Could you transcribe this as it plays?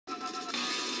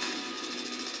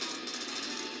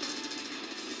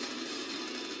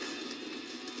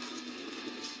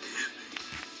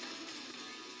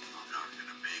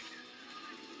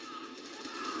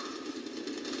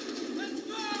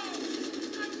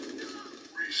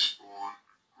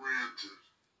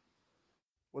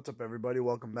What's up, everybody?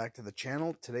 Welcome back to the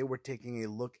channel. Today we're taking a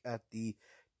look at the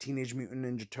Teenage Mutant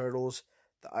Ninja Turtles,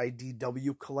 the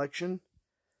IDW collection.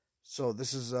 So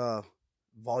this is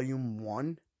volume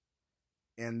 1,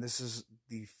 and this is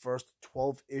the first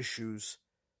 12 issues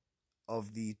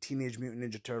of the Teenage Mutant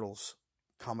Ninja Turtles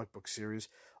comic book series,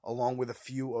 along with a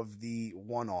few of the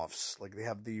one-offs. Like they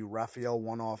have the Raphael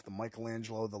one-off, the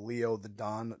Michelangelo, the Leo, the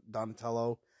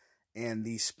Donatello, and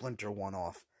the Splinter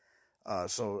one-off.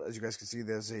 So as you guys can see,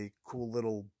 there's a cool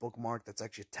little bookmark that's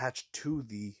actually attached to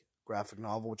the graphic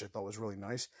novel, which I thought was really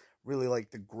nice. Really like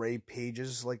the gray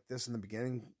pages like this in the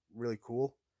beginning. Really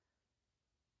cool.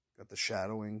 Got the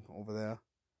shadowing over there.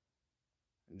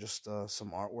 And just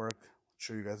some artwork. I'll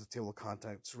show you guys the table of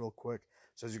contents real quick.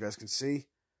 So as you guys can see,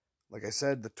 like I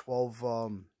said, the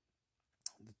 12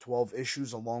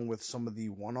 issues along with some of the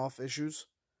one-off issues.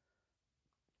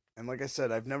 And like I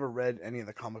said, I've never read any of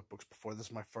the comic books before. This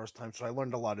is my first time, so I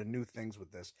learned a lot of new things with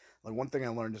this. Like, one thing I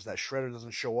learned is that Shredder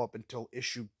doesn't show up until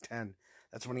issue 10.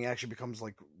 That's when he actually becomes,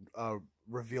 like,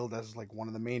 revealed as, like, one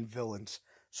of the main villains.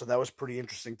 So that was pretty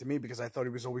interesting to me, because I thought he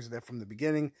was always there from the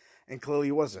beginning, and clearly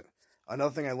he wasn't.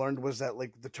 Another thing I learned was that,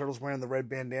 like, the Turtles wearing the red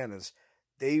bandanas,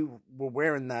 they were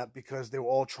wearing that because they were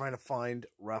all trying to find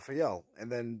Raphael.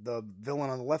 And then the villain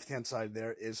on the left-hand side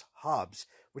there is Hobbs,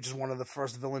 which is one of the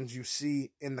first villains you see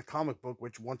in the comic book,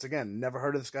 which, once again, never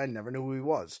heard of this guy, never knew who he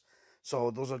was. So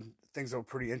those are things that were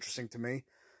pretty interesting to me.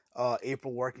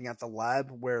 April working at the lab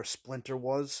where Splinter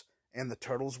was and the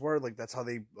Turtles were. Like, that's how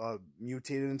they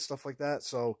mutated and stuff like that.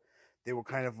 So they were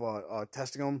kind of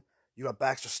testing them. You got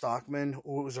Baxter Stockman,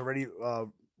 who was already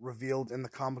revealed in the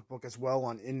comic book as well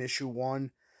in issue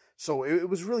 1. So it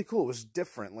was really cool. It was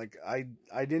different. Like, I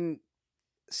didn't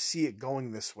see it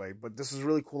going this way, but this is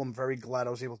really cool. I'm very glad I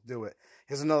was able to do it.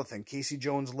 Here's another thing. Casey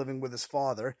Jones living with his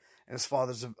father, and his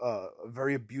father's a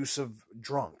very abusive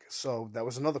drunk. So that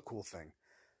was another cool thing.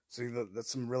 See,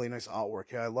 that's some really nice artwork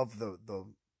here. I love the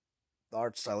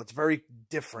art style. It's very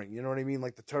different, you know what I mean?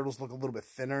 Like, the Turtles look a little bit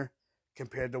thinner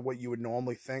compared to what you would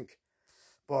normally think.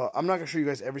 But I'm not going to show you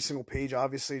guys every single page,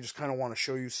 obviously. I just kind of want to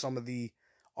show you some of the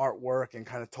artwork and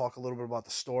kind of talk a little bit about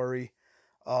the story.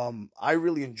 I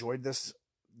really enjoyed this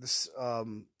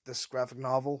graphic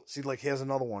novel. See, like, here's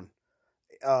another one.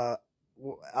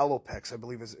 Alopex, I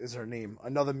believe is her name.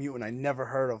 Another mutant I never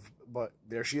heard of, but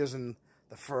there she is in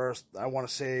the first, I want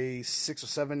to say, 6 or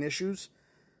 7 issues.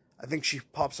 I think she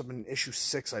pops up in issue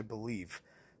 6, I believe.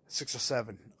 6 or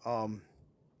 7.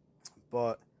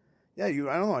 But yeah, I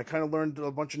don't know, I kind of learned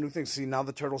a bunch of new things. See, now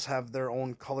the Turtles have their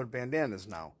own colored bandanas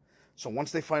now. So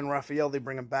once they find Raphael, they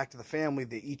bring him back to the family.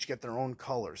 They each get their own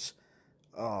colors.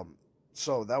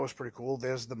 So that was pretty cool.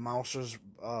 There's the Mousers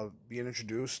being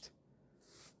introduced.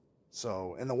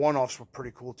 So, and the one-offs were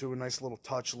pretty cool too. A nice little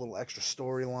touch, a little extra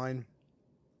storyline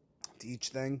to each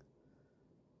thing.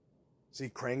 See,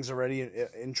 Krang's already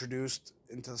introduced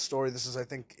into the story. This is, I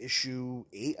think, issue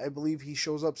 8, I believe he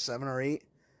shows up. 7 or 8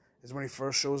 is when he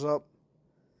first shows up.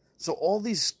 So all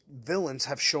these villains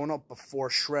have shown up before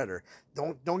Shredder.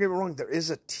 Don't get me wrong, there is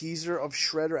a teaser of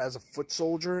Shredder as a foot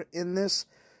soldier in this,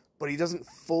 but he doesn't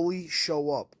fully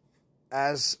show up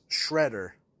as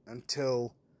Shredder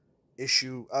until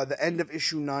the end of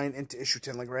issue 9 into issue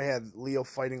 10. Like, right here, Leo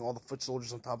fighting all the foot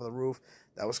soldiers on top of the roof.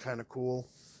 That was kind of cool.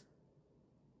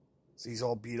 So he's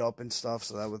all beat up and stuff,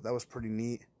 so that was pretty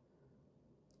neat.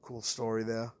 Cool story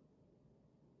there.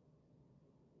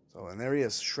 So, and there he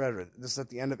is, Shredder. This is at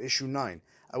the end of issue 9.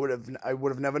 I would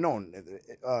have never known.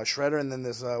 Shredder, and then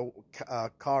there's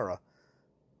Kara.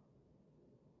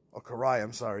 Or Karai,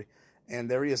 I'm sorry. And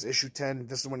there he is, issue 10.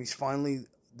 This is when he's finally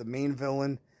the main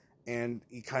villain, and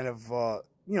he kind of,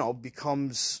 you know,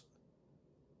 becomes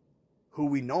who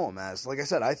we know him as. Like I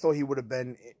said, I thought he would have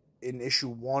been in issue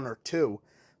 1 or 2,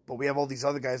 but we have all these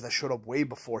other guys that showed up way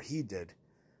before he did.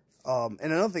 And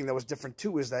another thing that was different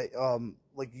too is that,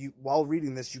 like, while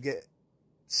reading this, you get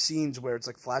scenes where it's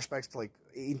like flashbacks to, like,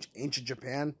 ancient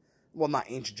Japan. Well, not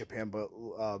ancient Japan, but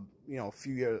you know,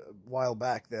 a while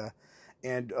back there.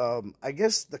 And I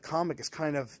guess the comic is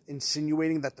kind of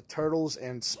insinuating that the Turtles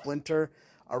and Splinter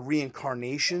are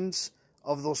reincarnations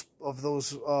of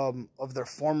their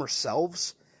former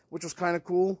selves, which was kind of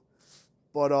cool.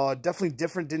 But definitely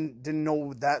different. Didn't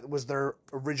know that was their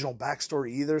original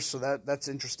backstory either. So that's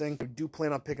interesting. I do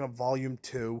plan on picking up volume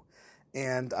 2,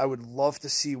 and I would love to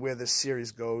see where this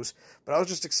series goes. But I was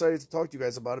just excited to talk to you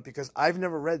guys about it because I've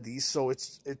never read these, so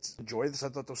it's enjoy this. I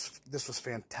thought this was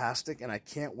fantastic, and I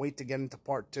can't wait to get into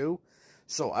part 2.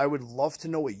 So I would love to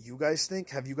know what you guys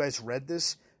think. Have you guys read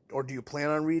this, or do you plan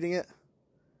on reading it?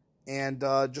 And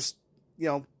just, you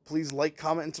know, please like,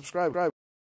 comment, and subscribe.